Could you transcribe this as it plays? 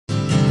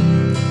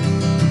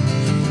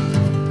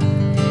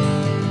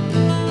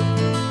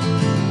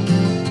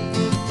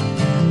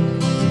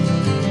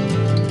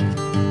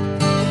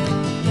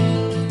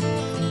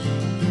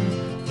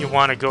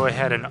want to go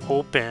ahead and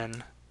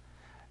open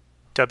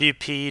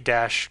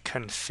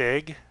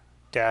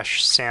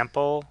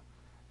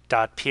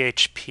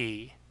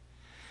wp-config.sample.php.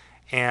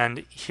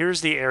 And here's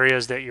the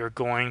areas that you're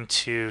going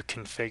to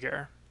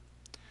configure.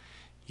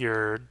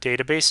 Your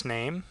database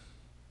name,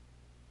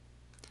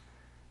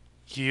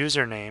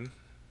 username,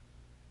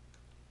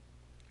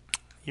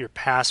 your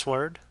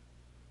password,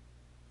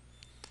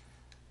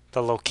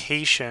 the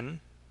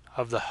location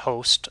of the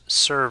host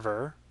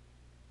server.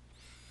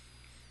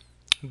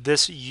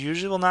 This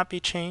usually will not be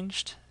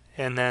changed,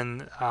 and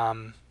then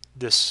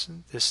this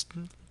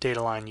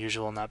data line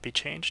usually will not be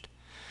changed.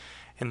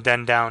 And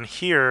then down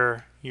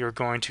here, you're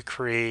going to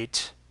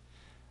create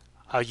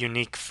a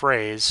unique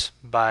phrase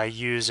by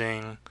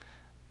using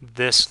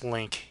this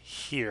link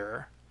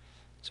here.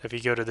 So if you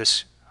go to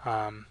this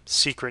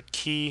secret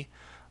key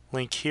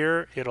link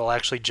here, it'll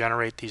actually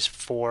generate these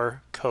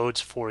 4 codes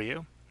for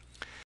you.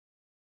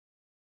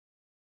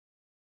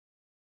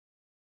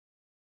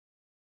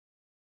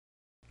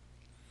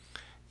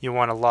 You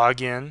want to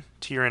log in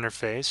to your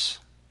interface,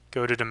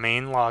 go to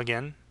domain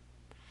login,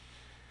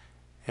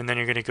 and then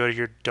you're going to go to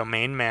your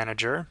domain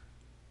manager.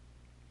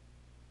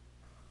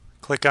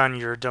 Click on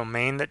your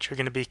domain that you're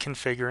going to be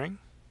configuring.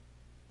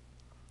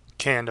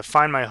 Okay, and to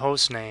find my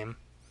host name,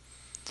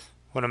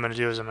 what I'm going to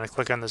do is I'm going to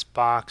click on this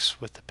box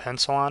with the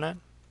pencil on it,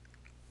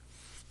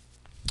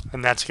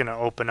 and that's going to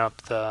open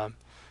up the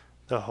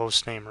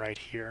host name right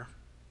here,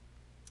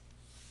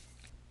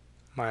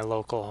 my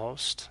local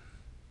host.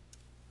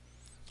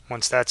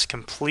 Once that's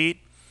complete,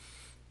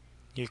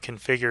 you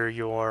configure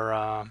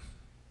your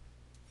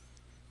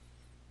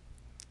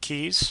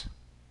keys.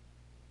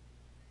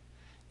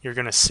 You're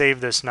going to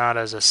save this not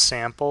as a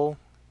sample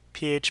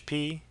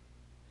PHP,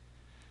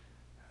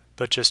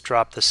 but just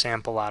drop the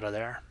sample out of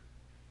there.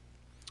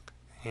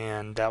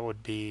 And that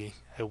would be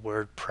a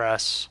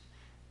WordPress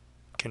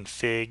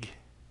config.php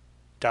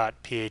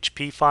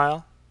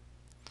file.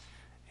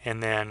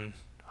 And then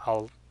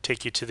I'll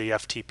take you to the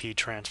FTP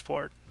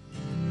transport.